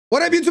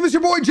What up, YouTube? It's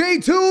your boy J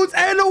Tunes,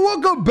 and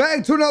welcome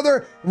back to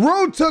another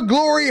Road to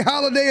Glory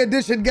Holiday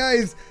Edition,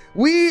 guys.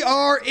 We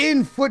are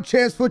in Foot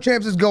Champs. Foot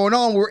Champs is going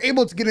on. We're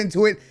able to get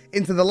into it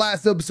into the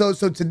last episode.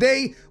 So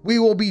today we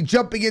will be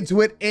jumping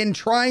into it and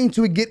trying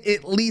to get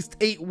at least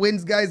 8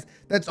 wins, guys.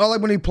 That's all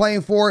I'm going to be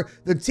playing for.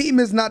 The team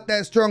is not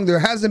that strong. There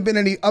hasn't been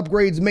any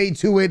upgrades made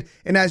to it.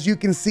 And as you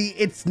can see,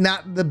 it's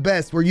not the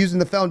best. We're using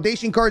the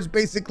foundation cards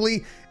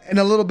basically, and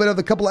a little bit of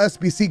the couple of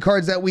SBC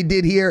cards that we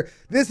did here.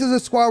 This is a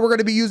squad we're going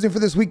to be using for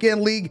this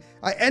weekend league.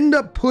 I end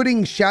up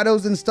putting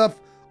shadows and stuff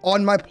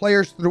on my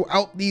players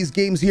throughout these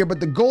games here, but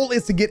the goal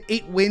is to get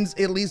 8 wins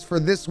at least for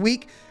this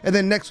week, and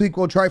then next week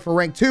we'll try for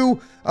rank 2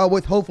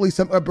 with hopefully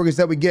some upgrades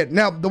that we get.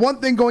 Now, the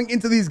one thing going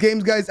into these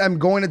games, guys, I'm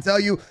going to tell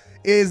you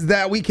is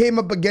that we came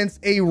up against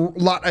a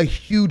lot of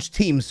huge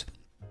teams,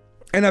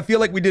 and I feel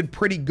like we did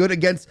pretty good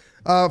against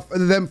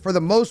them for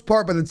the most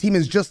part, but the team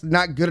is just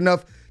not good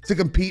enough to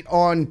compete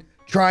on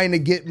trying to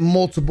get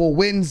multiple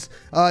wins.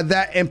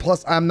 And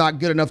plus I'm not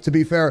good enough, to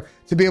be fair,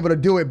 to be able to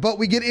do it. But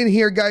we get in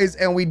here, guys,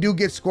 and we do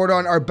get scored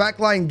on. Our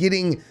backline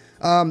getting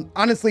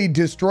honestly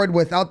destroyed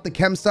without the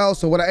chem style.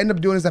 So what I end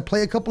up doing is I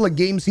play a couple of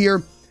games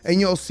here,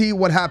 and you'll see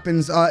what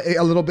happens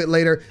a little bit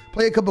later.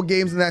 Play a couple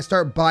games and then I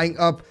start buying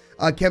up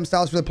chem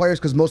styles for the players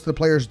because most of the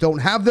players don't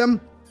have them.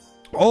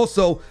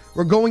 Also,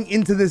 we're going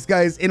into this,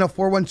 guys, in a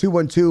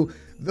 4-1-2-1-2.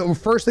 The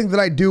first thing that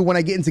I do when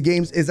I get into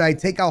games is I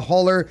take out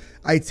Haller,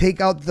 I take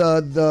out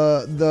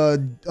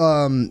the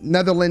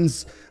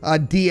Netherlands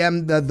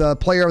DM, the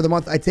player of the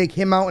month. I take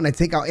him out and I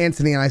take out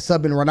Anthony, and I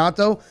sub in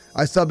Renato,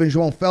 I sub in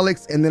João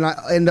Felix, and then I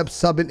end up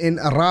subbing in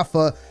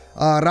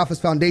Rafa's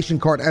foundation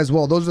card as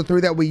well. Those are the 3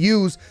 that we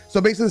use.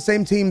 So basically the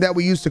same team that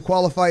we use to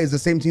qualify is the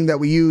same team that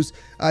we use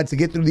to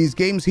get through these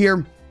games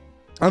here.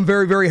 I'm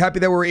very, very happy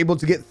that we're able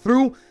to get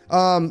through,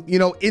 you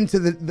know, into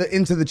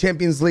the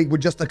Champions League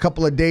with just a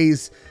couple of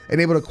days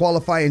and able to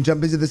qualify and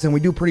jump into this. And we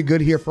do pretty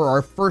good here for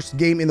our first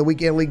game in the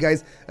weekend league,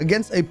 guys,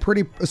 against a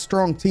pretty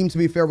strong team. To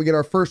be fair, we get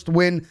our first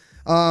win,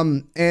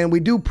 and we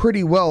do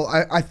pretty well.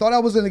 I thought I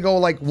was going to go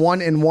like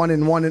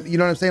 1-1-1, you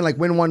know what I'm saying? Like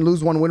win 1,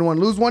 lose 1, win 1,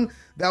 lose 1.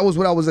 That was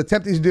what I was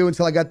attempting to do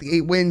until I got the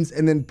 8 wins,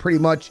 and then pretty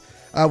much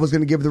I was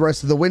going to give the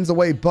rest of the wins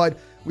away. But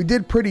we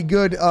did pretty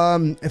good. If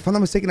I'm not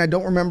mistaken, I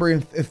don't remember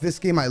if this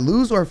game I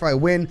lose or if I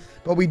win,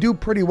 but we do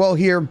pretty well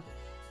here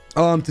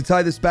to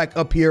tie this back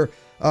up here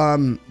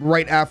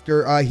right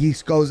after he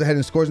goes ahead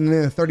and scores. And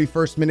then in the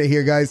 31st minute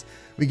here, guys,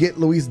 we get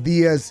Luis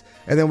Diaz,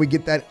 and then we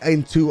get that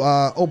into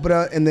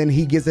Opera, and then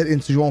he gets it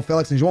into João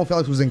Felix, and João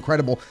Felix was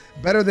incredible.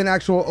 Better than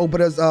actual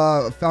Opera's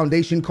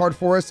foundation card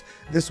for us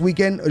this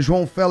weekend.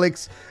 João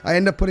Felix, I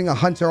end up putting a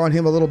Hunter on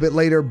him a little bit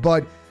later,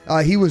 but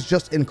he was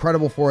just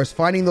incredible for us,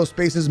 finding those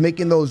spaces,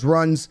 making those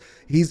runs.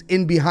 He's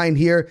in behind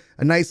here,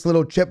 a nice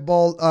little chip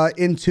ball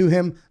into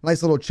him,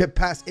 nice little chip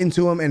pass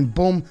into him, and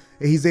boom,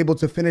 he's able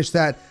to finish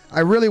that.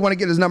 I really want to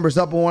get his numbers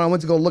up, but when I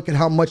went to go look at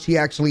how much he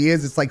actually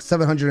is, it's like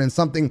 700 and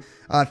something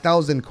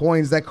thousand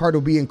coins. That card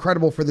will be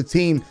incredible for the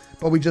team,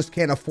 but we just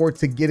can't afford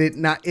to get it,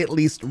 not at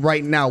least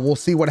right now. We'll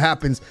see what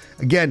happens.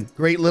 Again,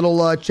 great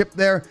little chip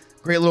there,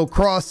 great little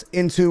cross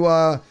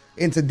into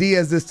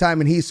Diaz this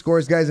time, and he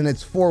scores, guys, and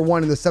it's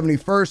 4-1 in the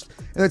 71st,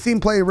 and the team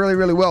played really,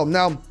 really well.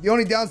 Now, the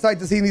only downside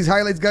to seeing these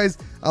highlights, guys,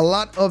 a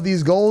lot of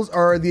these goals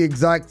are the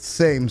exact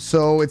same,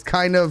 so it's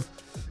kind of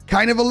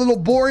a little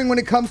boring when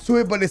it comes to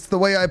it, but it's the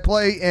way I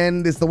play,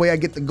 and it's the way I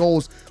get the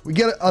goals. We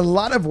get a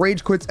lot of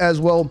rage quits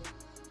as well,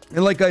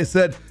 and like I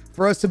said,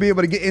 for us to be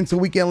able to get into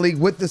weekend league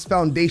with this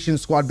foundation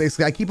squad,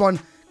 basically, I keep on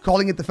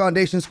calling it the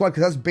foundation squad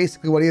because that's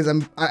basically what it is.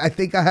 I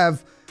think I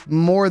have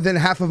more than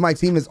half of my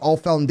team is all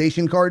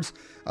foundation cards,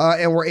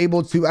 and we're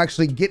able to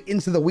actually get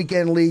into the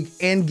weekend league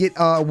and get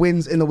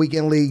wins in the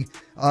weekend league,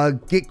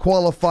 get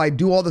qualified,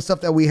 do all the stuff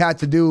that we had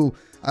to do.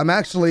 I'm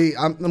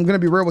gonna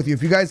be real with you.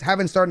 If you guys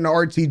haven't started an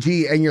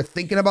RTG and you're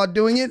thinking about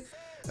doing it,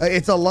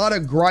 it's a lot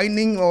of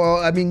grinding.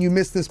 Or I mean, you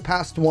missed this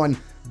past one,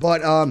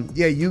 but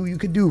yeah, you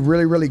could do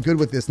really, really good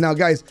with this. Now,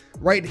 guys,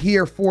 right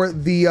here for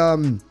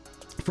the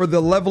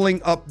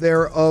leveling up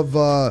there of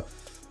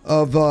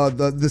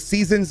the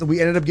seasons,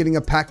 we ended up getting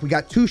a pack. We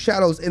got 2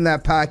 shadows in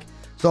that pack,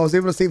 so I was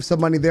able to save some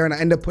money there, and I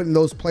end up putting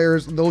those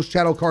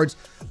shadow cards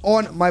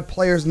on my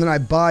players, and then I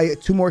buy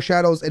 2 more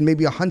shadows and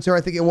maybe a Hunter,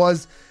 I think it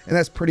was, and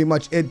that's pretty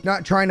much it.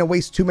 Not trying to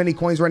waste too many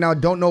coins right now.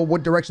 Don't know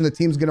what direction the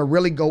team's gonna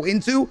really go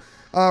into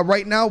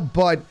right now,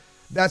 but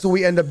that's what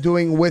we end up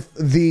doing with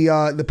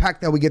the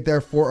pack that we get there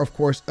for, of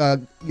course,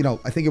 you know,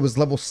 I think it was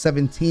level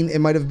 17, it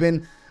might have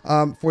been,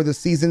 for the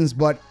seasons.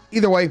 But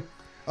either way,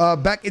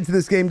 back into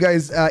this game,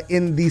 guys.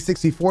 In the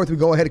 64th, we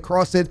go ahead,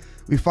 cross it,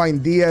 we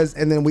find Diaz,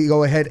 and then we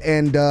go ahead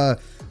and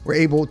we're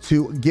able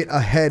to get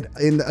ahead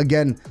in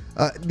again.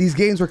 These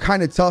games were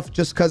kind of tough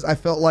just because I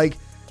felt like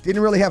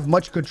didn't really have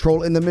much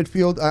control in the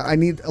midfield. I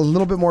need a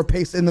little bit more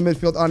pace in the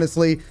midfield,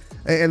 honestly,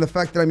 and the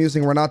fact that I'm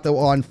using Renato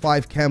on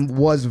 5 chem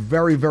was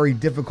very, very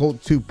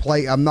difficult to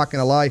play. I'm not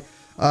gonna lie.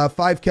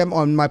 5 chem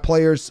on my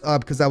players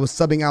because I was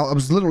subbing out. I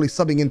was literally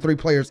subbing in 3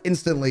 players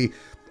instantly.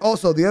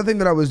 Also, the other thing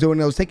that I was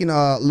doing, I was taking in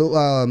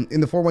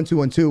the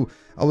 4-1-2-1-2,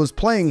 I was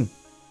playing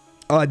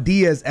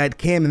Diaz at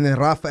cam, and then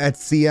Rafa at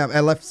CM,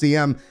 at left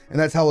CM, and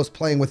that's how I was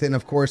playing with it. And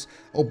of course,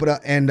 Opera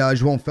and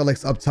João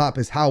Felix up top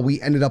is how we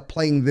ended up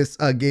playing this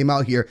game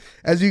out here.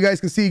 As you guys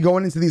can see,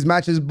 going into these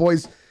matches,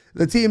 boys,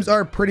 the teams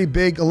are pretty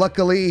big.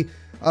 Luckily,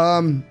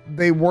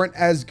 they weren't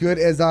as good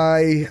as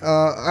I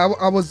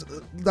was.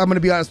 I'm gonna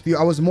be honest with you,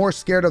 I was more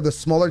scared of the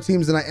smaller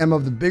teams than I am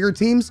of the bigger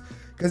teams,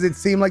 because it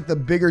seemed like the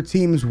bigger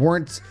teams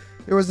weren't.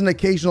 There was an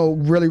occasional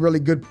really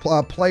good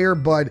player,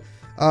 but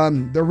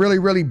the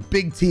really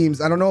big teams,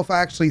 I don't know if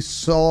I actually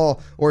saw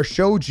or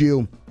showed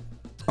you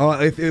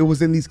if it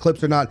was in these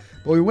clips or not,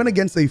 but we went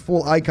against a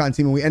full icon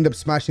team and we ended up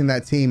smashing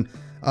that team.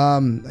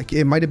 Like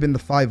it might have been the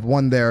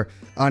 5-1 there,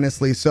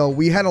 honestly. So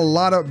we had a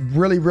lot of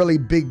really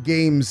big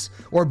games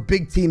or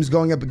big teams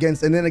going up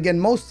against, and then again,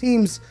 most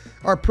teams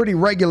are pretty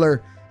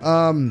regular,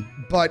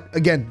 but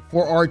again,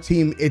 for our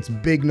team, it's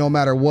big no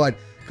matter what.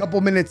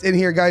 Couple minutes in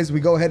here, guys, we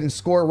go ahead and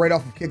score right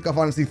off of kickoff.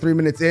 Honestly, 3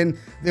 minutes in,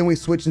 then we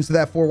switch into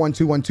that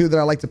 4-1-2-1-2 that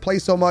I like to play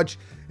so much.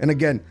 And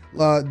again,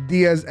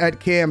 Diaz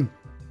at cam,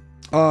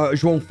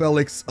 João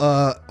Felix,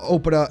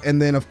 Opera, and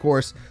then of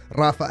course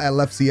Rafa at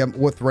left CM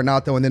with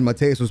Renato, and then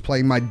Mateus was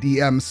playing my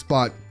DM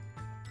spot.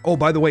 Oh,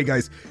 by the way,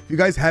 guys, if you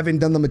guys haven't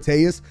done the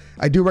Mateus,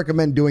 I do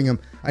recommend doing them.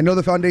 I know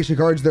the foundation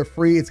cards, they're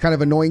free. It's kind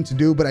of annoying to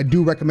do, but I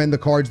do recommend the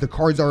cards. The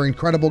cards are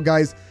incredible,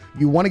 guys.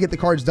 You want to get the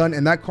cards done,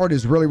 and that card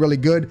is really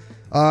good.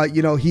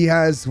 You know, he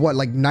has what,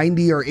 like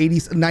 90 or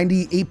 80,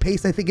 98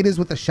 pace, I think it is,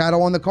 with a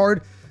shadow on the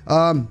card.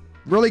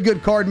 Really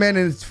good card, man,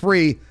 and it's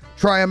free.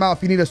 Try him out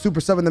if you need a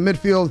super sub in the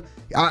midfield.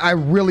 I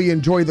really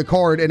enjoy the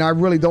card, and I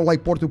really don't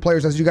like Porto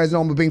players. As you guys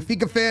know, I'm a big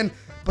FIFA fan,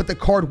 but the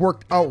card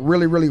worked out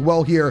really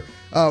well here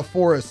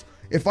for us.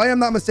 If I am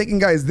not mistaken,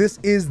 guys, this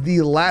is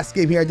the last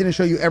game here. I didn't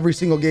show you every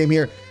single game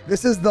here.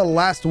 This is the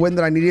last win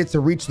that I needed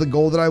to reach the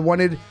goal that I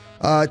wanted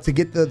to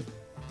get the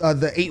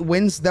 8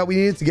 wins that we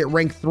needed to get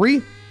rank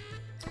 3.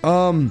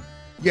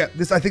 Yeah,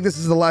 I think this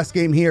is the last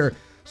game here.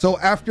 So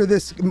after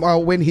this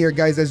win here,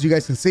 guys, as you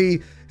guys can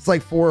see, it's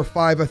like 4 or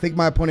 5. I think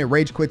my opponent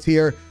rage quits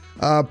here.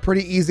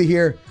 Pretty easy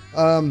here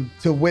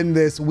to win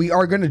this. We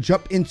are going to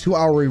jump into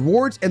our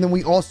rewards, and then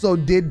we also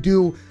did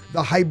do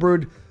the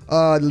hybrid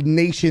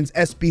nations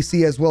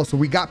SBC as well, so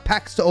we got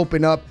packs to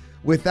open up.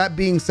 With that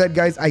being said,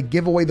 guys, I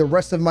give away the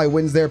rest of my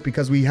wins there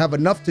because we have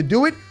enough to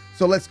do it.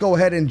 So let's go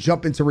ahead and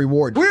jump into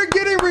rewards. We're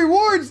getting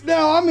rewards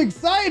now. I'm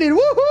excited.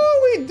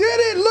 Woohoo, we did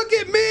it. Look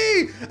at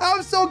me,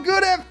 I'm so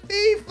good at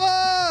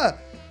FIFA.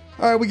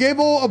 All right, we gave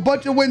a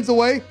bunch of wins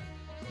away.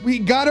 We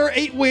got our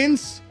 8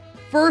 wins.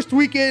 First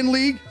weekend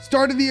league,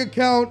 started the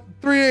account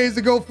 3 days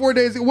ago, 4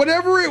 days ago,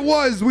 whatever it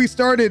was, we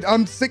started.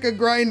 I'm sick of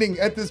grinding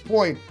at this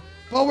point,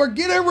 but we're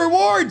getting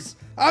rewards.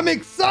 I'm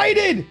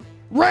excited.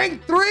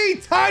 Rank 3,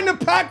 time to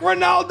pack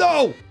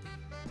Ronaldo.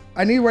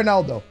 I need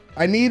Ronaldo.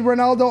 I need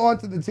Ronaldo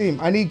onto the team.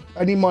 I need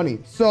money.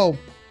 So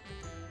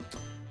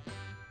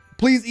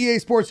please, EA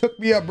Sports, hook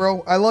me up,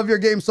 bro. I love your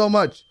game so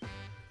much.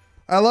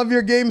 I love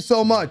your game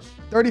so much.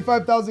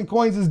 35,000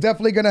 coins is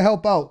definitely going to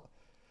help out.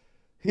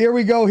 Here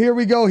we go. Here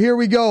we go. Here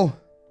we go.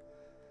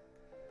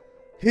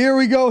 Here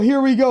we go.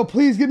 Here we go.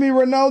 Please give me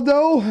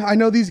Ronaldo. I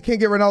know these can't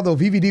get Ronaldo.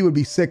 VVD would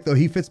be sick though.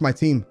 He fits my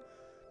team.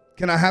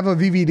 Can I have a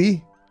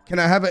VVD? Can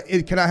I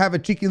have a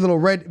cheeky little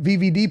red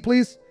VVD,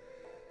 please?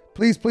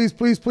 Please, please,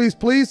 please, please,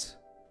 please.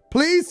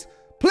 Please,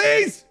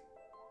 please.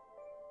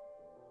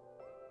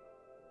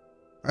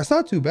 That's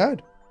not too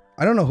bad.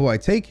 I don't know who I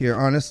take here,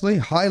 honestly.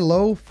 High,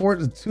 low,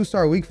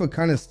 2-star weak foot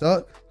kind of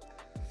stuck.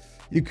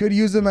 You could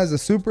use him as a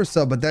super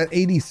sub, but that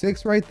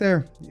 86 right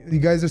there. You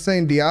guys are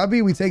saying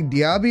Diaby? We take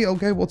Diaby?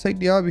 Okay, we'll take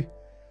Diaby.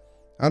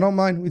 I don't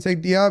mind. We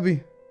take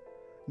Diaby.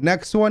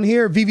 Next one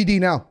here,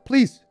 VVD now.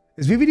 Please.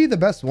 Is VVD the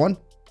best one?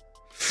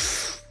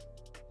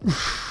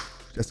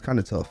 That's kind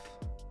of tough.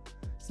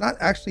 It's not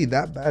actually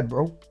that bad,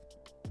 bro.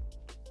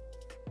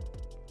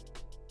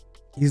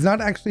 He's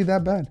not actually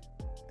that bad.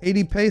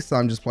 80 pace, so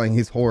I'm just playing.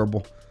 He's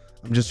horrible.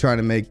 I'm just trying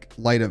to make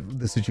light of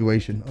the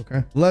situation,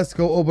 okay? Let's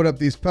go open up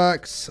these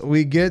packs.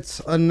 We get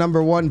a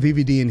number 1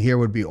 VVD in here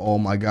would be, oh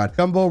my God.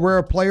 Jumbo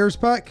Rare Players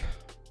Pack.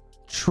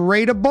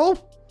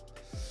 Tradable.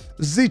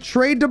 The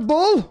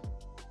tradable.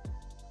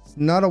 It's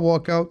not a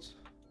walkout,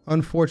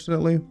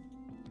 unfortunately.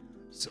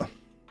 So,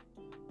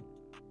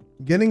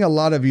 getting a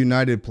lot of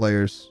United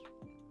players.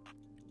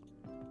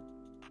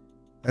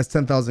 That's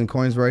 10,000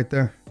 coins right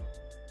there.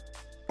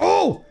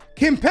 Oh,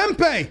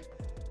 Kimpembe.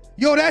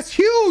 Yo, that's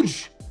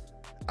huge.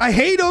 I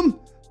hate him,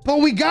 but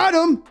we got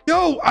him.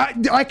 Yo,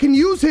 I can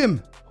use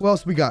him. Who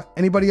else we got?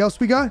 Anybody else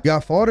we got?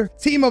 Got fodder.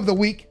 Team of the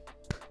week.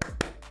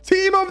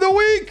 Team of the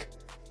week.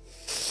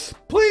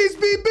 Please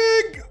be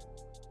big.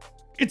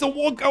 It's a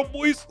walkout,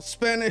 boys.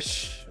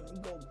 Spanish.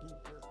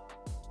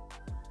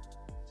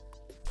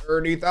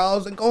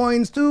 30,000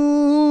 coins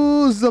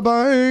to the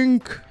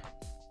bank.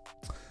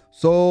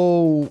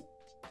 So,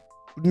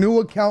 new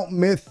account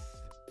myth.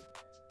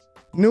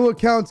 New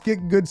accounts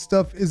get good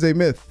stuff is a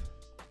myth.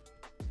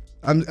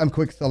 I'm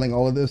quick selling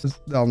all of this.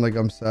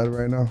 I'm sad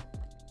right now.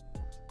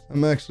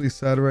 I'm actually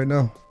sad right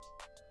now.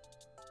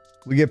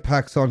 We get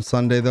packs on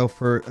Sunday though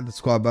for the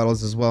squad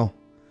battles as well.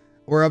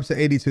 We're up to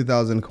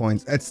 82,000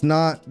 coins. It's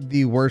not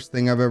the worst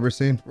thing I've ever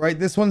seen, right?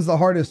 This one's the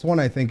hardest one,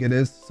 I think it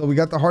is. So we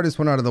got the hardest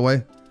one out of the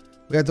way.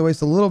 We had to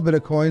waste a little bit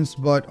of coins,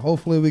 but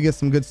hopefully we get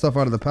some good stuff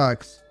out of the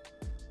packs.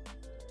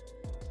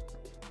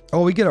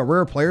 Oh, we get a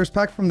rare players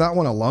pack from that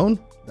one alone?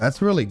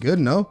 That's really good,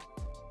 no?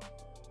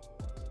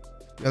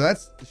 Yeah,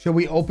 should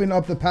we open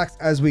up the packs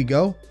as we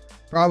go?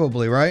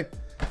 Probably, right?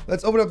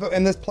 Let's open up,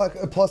 and this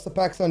plus the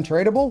pack's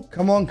untradeable.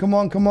 Come on, come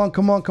on, come on,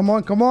 come on, come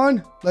on, come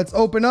on. Let's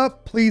open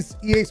up. Please,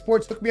 EA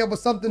Sports, hook me up with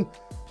something.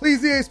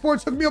 Please, EA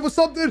Sports, hook me up with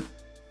something.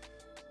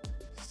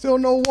 Still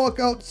no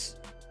walkouts.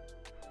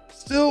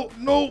 Still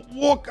no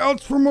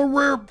walkouts from a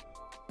rare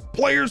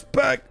players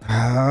pack.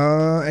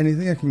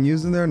 Anything I can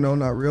use in there? No,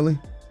 not really.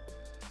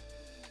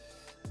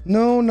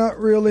 No, not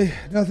really.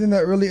 Nothing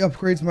that really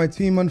upgrades my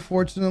team,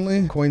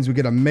 unfortunately. Coins, we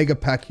get a mega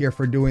pack here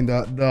for doing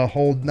the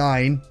whole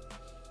 9.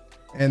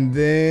 And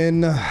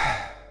then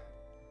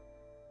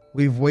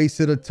we've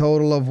wasted a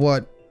total of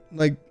what,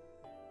 like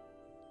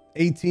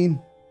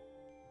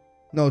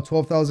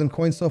 12,000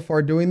 coins so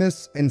far doing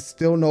this, and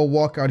still no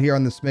walkout here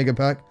on this mega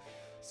pack.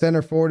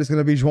 Center forward is going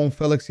to be João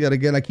Felix yet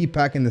again. I keep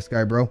packing this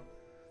guy, bro.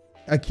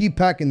 I keep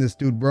packing this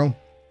dude, bro.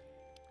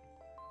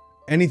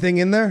 Anything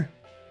in there?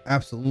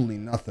 Absolutely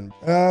nothing.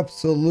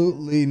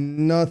 Absolutely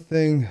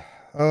nothing.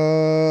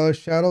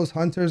 Shadows,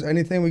 hunters,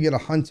 anything. We get a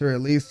hunter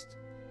at least.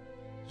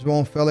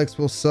 João Felix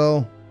will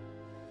sell.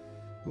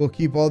 We'll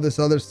keep all this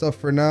other stuff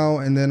for now,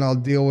 and then I'll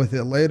deal with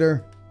it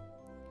later.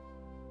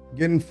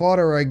 Getting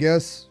fodder, I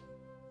guess.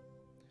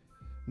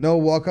 No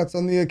walkouts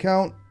on the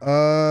account.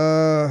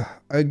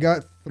 I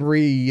got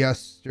 3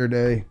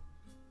 yesterday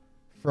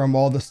from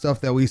all the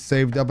stuff that we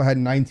saved up. I had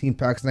 19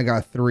 packs and I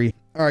got 3.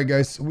 All right,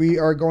 guys, we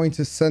are going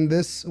to send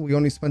this. We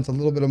only spent a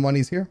little bit of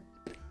monies here.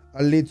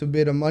 A little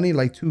bit of money,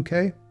 like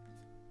 2K.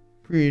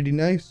 Pretty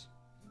nice.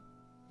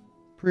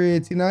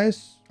 Pretty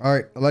nice. All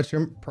right,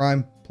 Electrum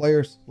Prime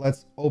players,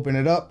 let's open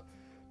it up.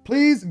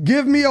 Please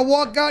give me a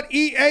walkout,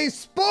 EA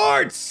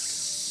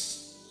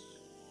Sports.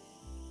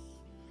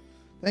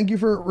 Thank you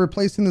for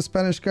replacing the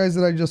Spanish guys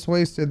that I just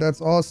wasted. That's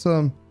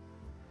awesome.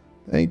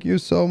 Thank you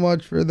so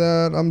much for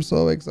that. I'm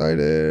so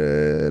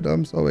excited.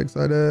 I'm so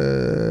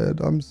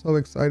excited. I'm so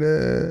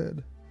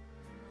excited.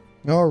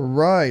 All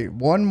right,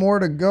 1 more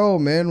to go,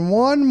 man.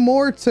 1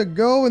 more to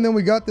go, and then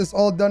we got this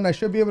all done. I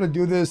should be able to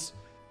do this.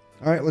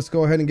 All right, let's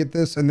go ahead and get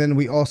this. And then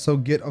we also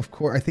get, of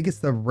course, I think it's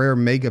the rare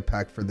mega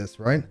pack for this,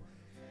 right?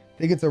 I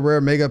think it's a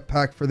rare mega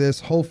pack for this.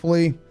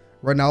 Hopefully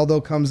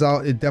Ronaldo comes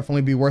out. It'd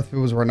definitely be worth if it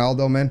was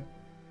Ronaldo, man.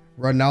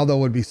 Ronaldo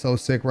would be so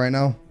sick right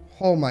now.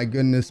 Oh my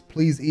goodness.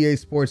 Please, EA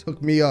Sports,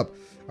 hook me up.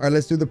 All right,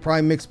 let's do the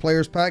Prime Mix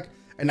Players pack.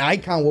 An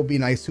icon will be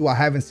nice too. I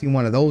haven't seen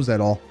one of those at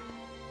all.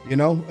 You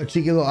know, a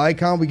cheeky little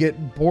icon. We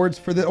get boards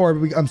for this, or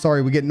I'm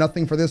sorry, we get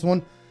nothing for this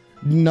one.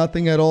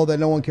 Nothing at all that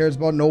no one cares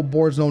about. No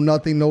boards, no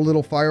nothing, no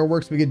little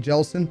fireworks. We get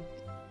Jelson,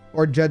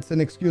 or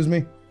Jedson, excuse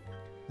me.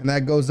 And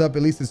that goes up.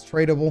 At least it's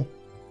tradable.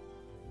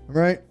 All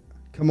right.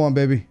 Come on,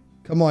 baby.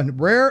 Come on.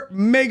 Rare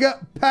mega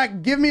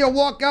pack. Give me a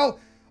walkout.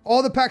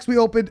 All the packs we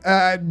opened,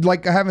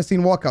 like I haven't seen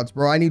walkouts,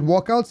 bro. I need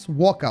walkouts,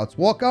 walkouts,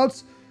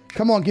 walkouts.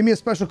 Come on. Give me a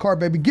special card,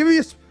 baby. Give me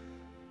a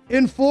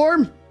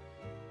Inform,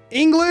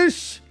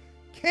 English,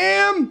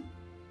 Cam,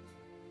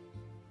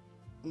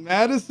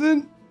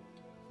 Madison.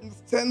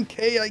 It's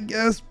 10K, I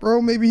guess,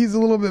 bro. Maybe he's a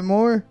little bit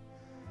more.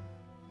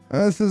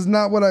 This is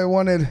not what I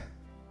wanted.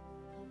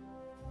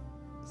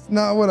 It's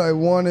not what I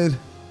wanted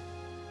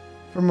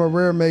from a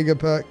rare mega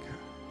pack.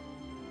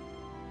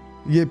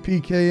 You get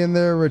PK in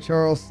there,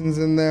 Richarlison's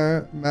in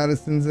there,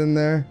 Madison's in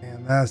there.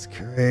 Man, that's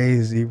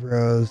crazy,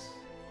 bros.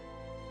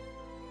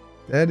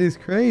 That is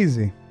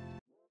crazy.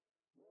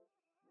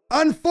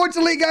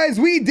 Unfortunately,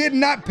 guys, we did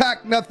not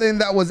pack nothing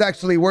that was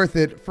actually worth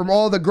it. From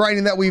all the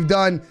grinding that we've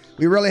done,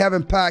 we really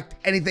haven't packed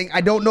anything.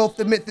 I don't know if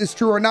the myth is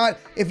true or not.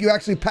 If you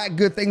actually pack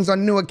good things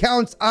on new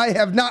accounts, I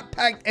have not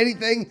packed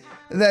anything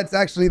that's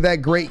actually that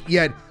great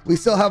yet. We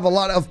still have a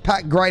lot of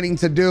pack grinding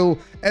to do,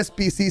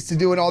 SPCs to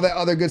do, and all that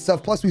other good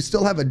stuff. Plus, we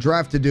still have a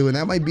draft to do, and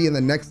that might be in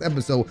the next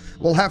episode.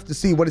 We'll have to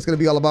see what it's going to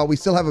be all about. We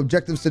still have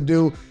objectives to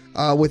do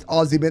with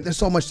Aussie Mint. There's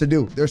so much to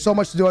do. There's so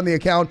much to do on the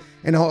account,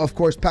 and of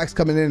course, packs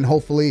coming in, and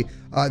hopefully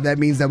that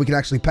means that we can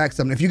actually pack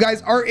something. If you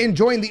guys are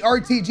enjoying the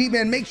RTG,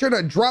 man, make sure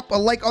to drop a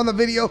like on the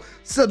video,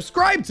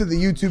 subscribe to the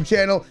YouTube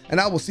channel,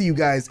 and I will see you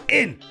guys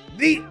in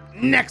the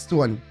next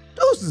one.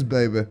 Deuces,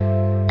 baby.